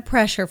lot of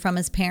pressure from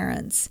his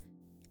parents,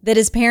 that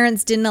his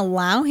parents didn't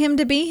allow him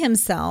to be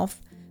himself,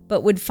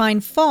 but would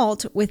find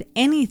fault with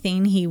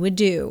anything he would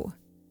do.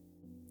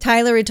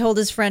 Tyler had told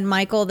his friend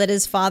Michael that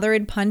his father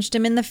had punched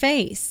him in the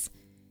face.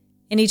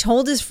 And he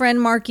told his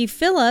friend Marky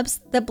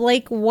Phillips that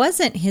Blake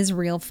wasn't his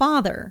real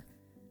father.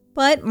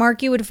 But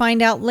Marky would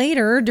find out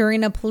later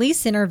during a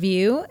police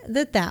interview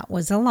that that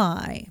was a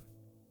lie.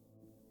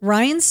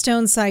 Ryan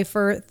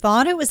Stonecipher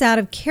thought it was out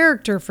of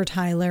character for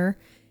Tyler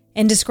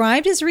and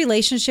described his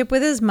relationship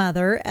with his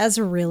mother as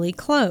really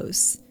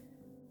close.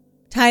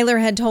 Tyler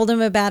had told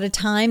him about a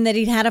time that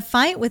he'd had a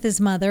fight with his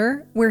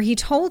mother where he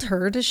told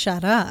her to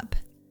shut up.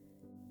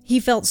 He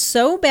felt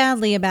so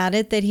badly about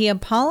it that he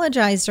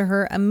apologized to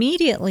her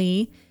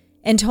immediately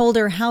and told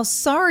her how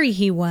sorry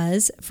he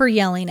was for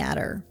yelling at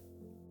her.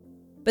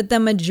 But the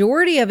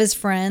majority of his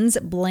friends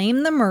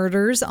blamed the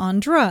murders on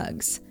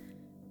drugs.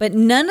 But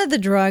none of the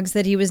drugs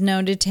that he was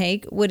known to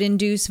take would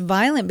induce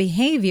violent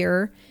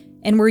behavior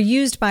and were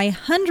used by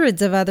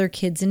hundreds of other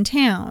kids in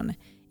town,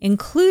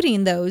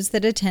 including those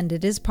that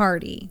attended his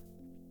party.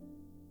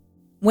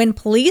 When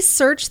police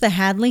searched the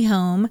Hadley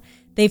home,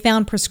 they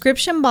found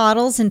prescription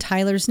bottles in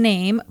Tyler's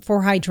name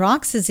for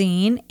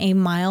hydroxyzine, a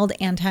mild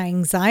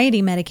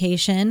anti-anxiety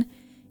medication,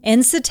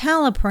 and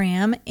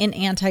citalopram, an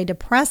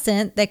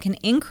antidepressant that can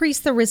increase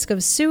the risk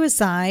of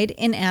suicide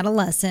in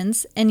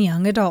adolescents and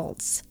young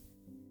adults.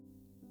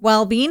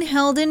 While being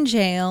held in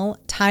jail,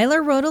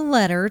 Tyler wrote a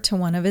letter to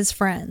one of his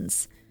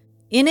friends.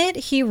 In it,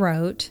 he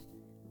wrote,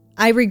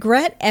 "I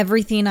regret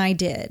everything I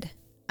did.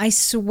 I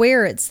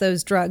swear it's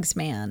those drugs,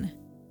 man."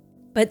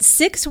 But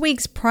 6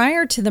 weeks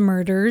prior to the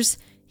murders,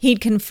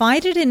 he'd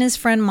confided in his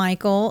friend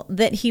Michael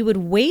that he would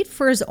wait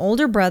for his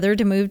older brother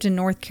to move to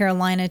North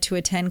Carolina to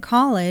attend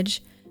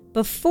college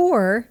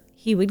before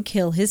he would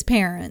kill his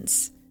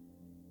parents.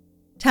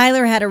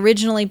 Tyler had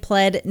originally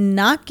pled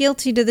not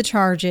guilty to the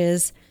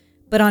charges,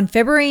 but on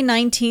February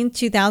 19,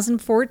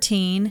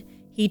 2014,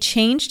 he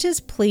changed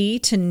his plea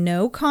to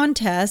no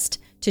contest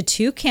to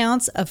 2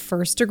 counts of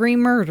first-degree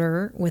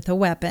murder with a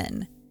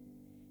weapon.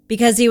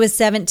 Because he was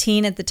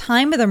 17 at the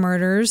time of the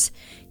murders,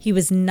 he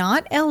was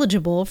not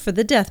eligible for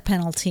the death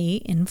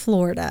penalty in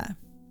Florida.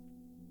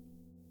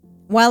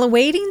 While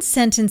awaiting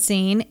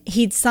sentencing,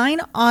 he'd sign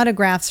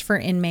autographs for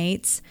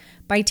inmates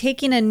by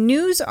taking a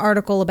news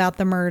article about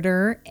the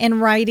murder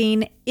and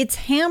writing "It's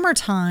hammer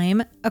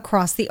time"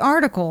 across the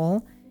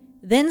article,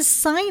 then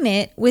sign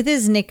it with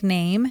his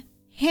nickname,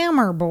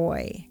 Hammer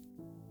Boy.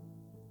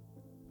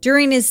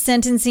 During his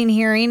sentencing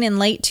hearing in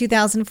late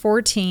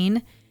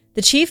 2014,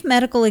 the chief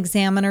medical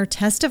examiner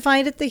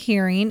testified at the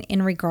hearing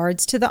in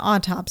regards to the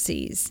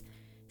autopsies,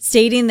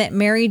 stating that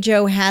Mary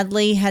Jo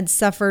Hadley had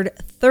suffered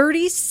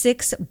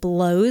 36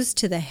 blows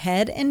to the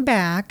head and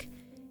back,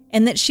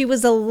 and that she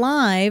was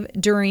alive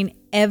during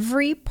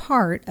every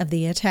part of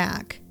the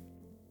attack.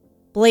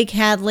 Blake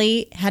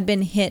Hadley had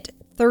been hit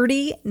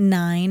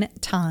 39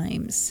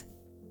 times.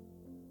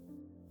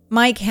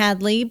 Mike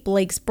Hadley,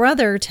 Blake's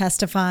brother,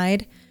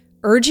 testified,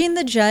 urging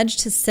the judge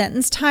to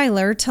sentence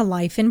Tyler to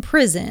life in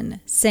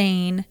prison,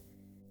 saying,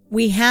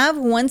 "We have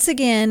once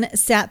again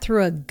sat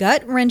through a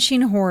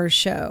gut-wrenching horror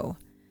show.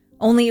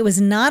 Only it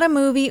was not a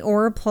movie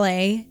or a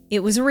play,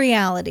 it was a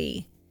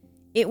reality.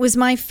 It was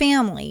my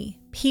family,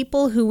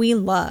 people who we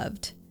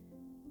loved.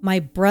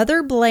 My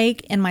brother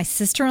Blake and my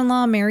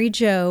sister-in-law Mary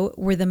Jo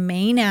were the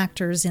main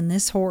actors in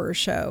this horror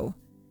show.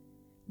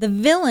 The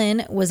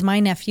villain was my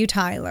nephew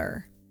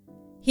Tyler.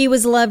 He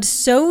was loved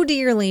so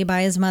dearly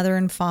by his mother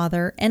and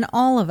father and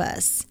all of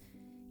us.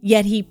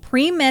 Yet he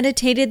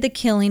premeditated the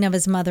killing of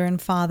his mother and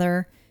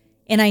father,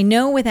 and I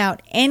know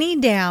without any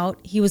doubt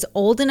he was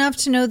old enough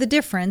to know the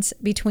difference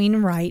between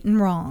right and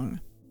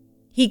wrong.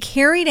 He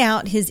carried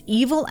out his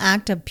evil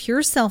act of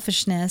pure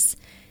selfishness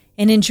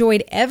and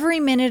enjoyed every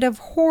minute of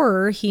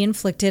horror he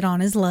inflicted on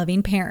his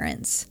loving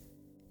parents.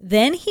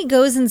 Then he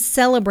goes and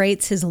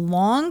celebrates his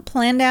long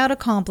planned out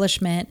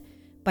accomplishment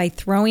by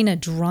throwing a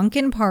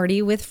drunken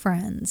party with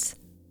friends."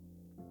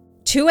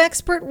 2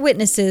 expert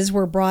witnesses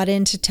were brought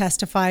in to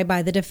testify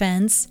by the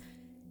defense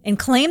and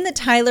claimed that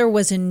Tyler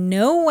was in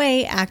no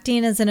way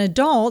acting as an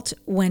adult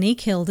when he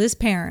killed his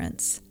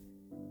parents.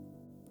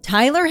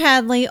 Tyler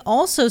Hadley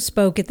also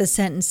spoke at the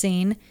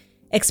sentencing,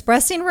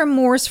 expressing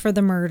remorse for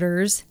the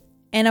murders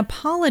and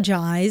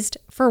apologized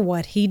for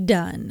what he'd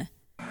done.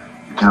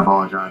 I can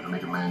apologize and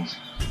make amends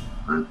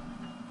for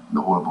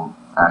the horrible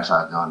acts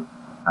I've done,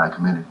 that I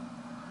committed.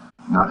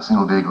 Not a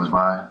single day goes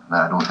by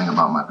that I don't think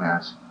about my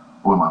parents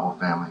or my whole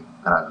family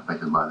that I've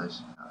affected by this.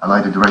 I'd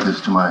like to direct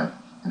this to my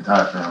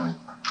entire family,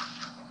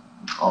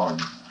 all of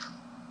them,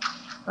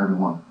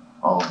 everyone,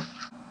 all of them.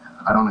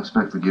 I don't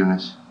expect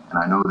forgiveness, and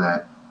I know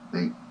that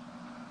they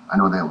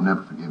will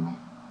never forgive me,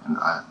 and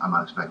I'm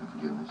not expecting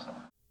forgiveness.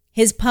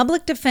 His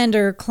public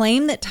defender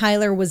claimed that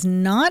Tyler was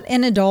not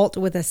an adult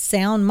with a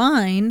sound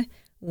mind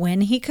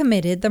when he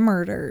committed the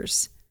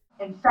murders.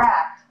 In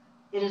fact,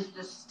 it is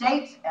the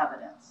state's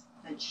evidence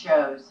that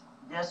shows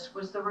this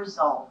was the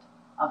result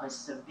of a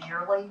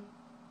severely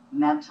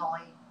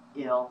mentally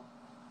ill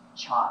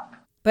child.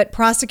 But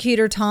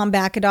prosecutor Tom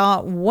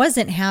Bakadaw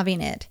wasn't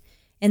having it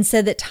and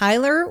said that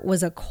Tyler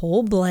was a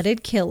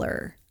cold-blooded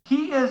killer.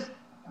 He is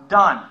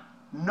done.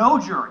 No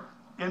jury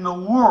in the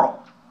world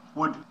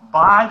would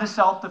buy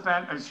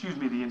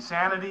the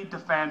insanity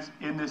defense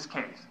in this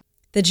case.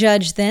 The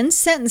judge then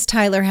sentenced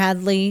Tyler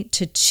Hadley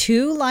to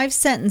 2 life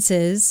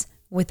sentences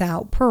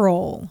without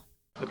parole.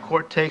 The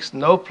court takes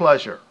no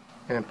pleasure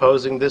in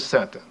imposing this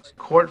sentence.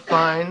 The court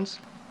finds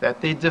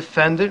that the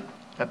defendant,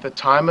 at the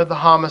time of the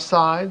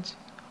homicides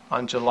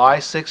on July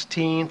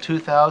 16,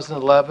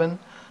 2011,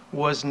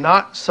 was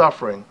not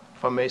suffering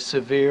from a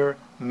severe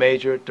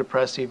major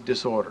depressive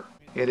disorder.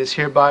 It is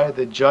hereby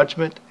the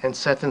judgment and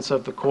sentence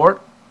of the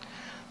court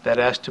that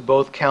as to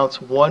both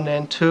counts 1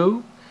 and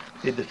 2,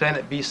 the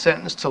defendant be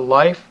sentenced to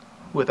life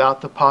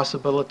without the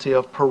possibility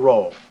of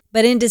parole.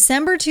 But in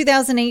December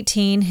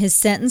 2018, his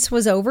sentence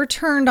was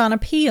overturned on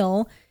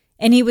appeal,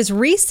 and he was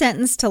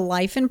resentenced to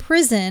life in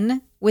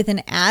prison with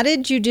an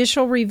added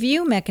judicial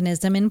review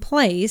mechanism in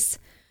place,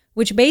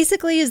 which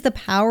basically is the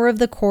power of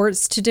the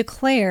courts to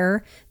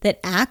declare that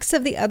acts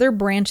of the other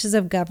branches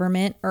of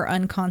government are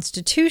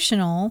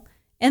unconstitutional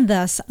and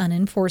thus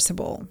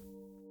unenforceable.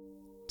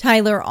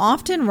 Tyler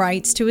often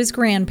writes to his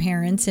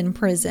grandparents in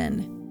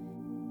prison.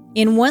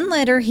 In one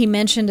letter, he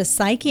mentioned a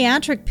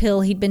psychiatric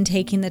pill he'd been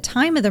taking the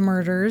time of the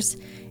murders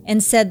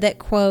and said that,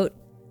 quote,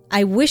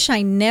 "I wish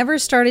I never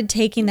started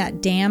taking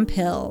that damn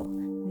pill.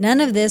 None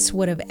of this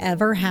would have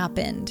ever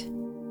happened."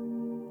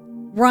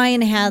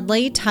 Ryan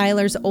Hadley,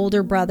 Tyler's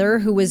older brother,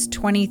 who was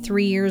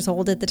 23 years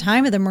old at the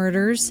time of the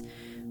murders,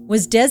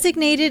 was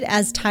designated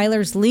as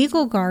Tyler's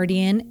legal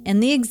guardian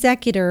and the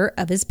executor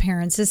of his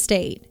parents'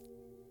 estate.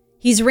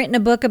 He's written a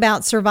book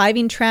about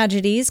surviving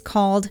tragedies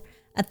called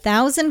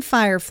 1,000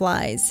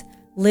 Fireflies,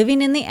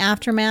 Living in the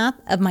Aftermath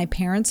of My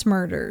Parents'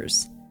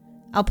 Murders.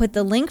 I'll put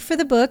the link for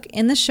the book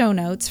in the show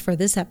notes for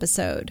this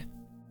episode.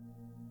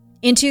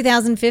 In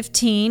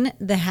 2015,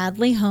 the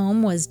Hadley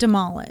home was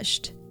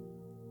demolished.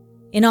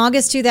 In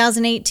August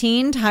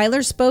 2018,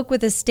 Tyler spoke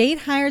with a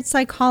state-hired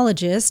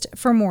psychologist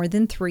for more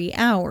than 3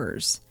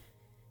 hours.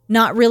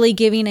 Not really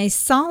giving a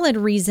solid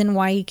reason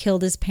why he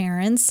killed his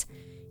parents,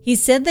 he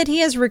said that he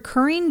has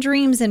recurring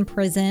dreams in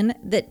prison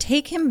that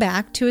take him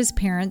back to his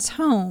parents'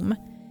 home,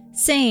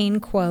 saying,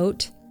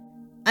 quote,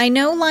 "I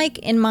know, like,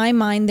 in my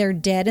mind they're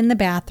dead in the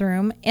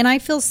bathroom, and I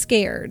feel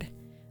scared.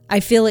 I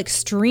feel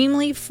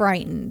extremely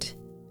frightened.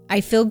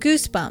 I feel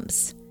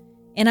goosebumps,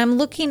 and I'm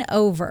looking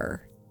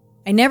over.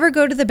 I never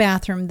go to the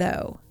bathroom,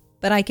 though,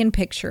 but I can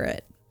picture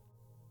it."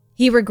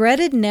 He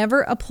regretted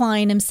never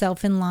applying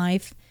himself in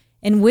life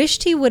and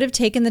wished he would have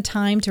taken the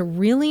time to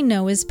really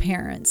know his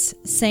parents,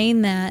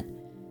 saying that,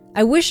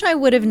 "I wish I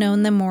would have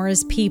known them more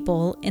as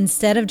people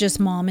instead of just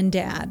mom and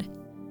dad.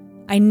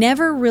 I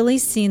never really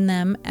seen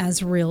them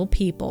as real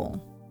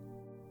people."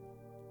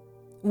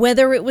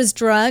 Whether it was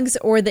drugs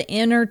or the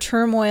inner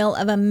turmoil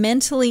of a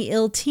mentally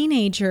ill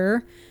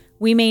teenager,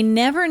 we may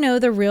never know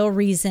the real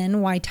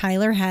reason why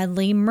Tyler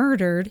Hadley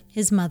murdered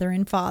his mother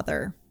and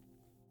father.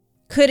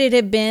 Could it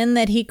have been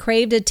that he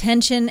craved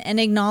attention and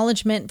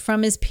acknowledgement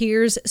from his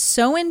peers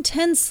so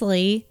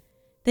intensely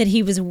that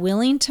he was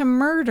willing to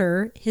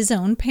murder his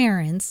own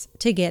parents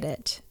to get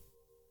it?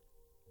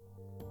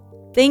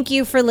 Thank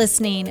you for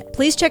listening.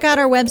 Please check out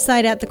our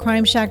website at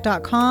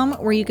thecrimeshack.com,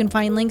 where you can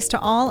find links to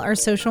all our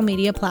social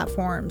media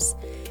platforms.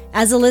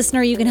 As a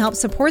listener, you can help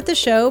support the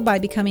show by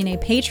becoming a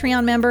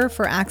Patreon member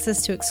for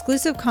access to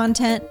exclusive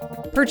content,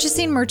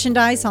 purchasing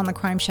merchandise on the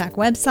Crime Shack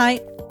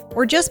website,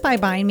 or just by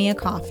buying me a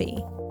coffee.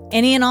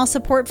 Any and all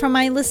support from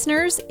my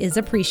listeners is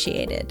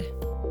appreciated.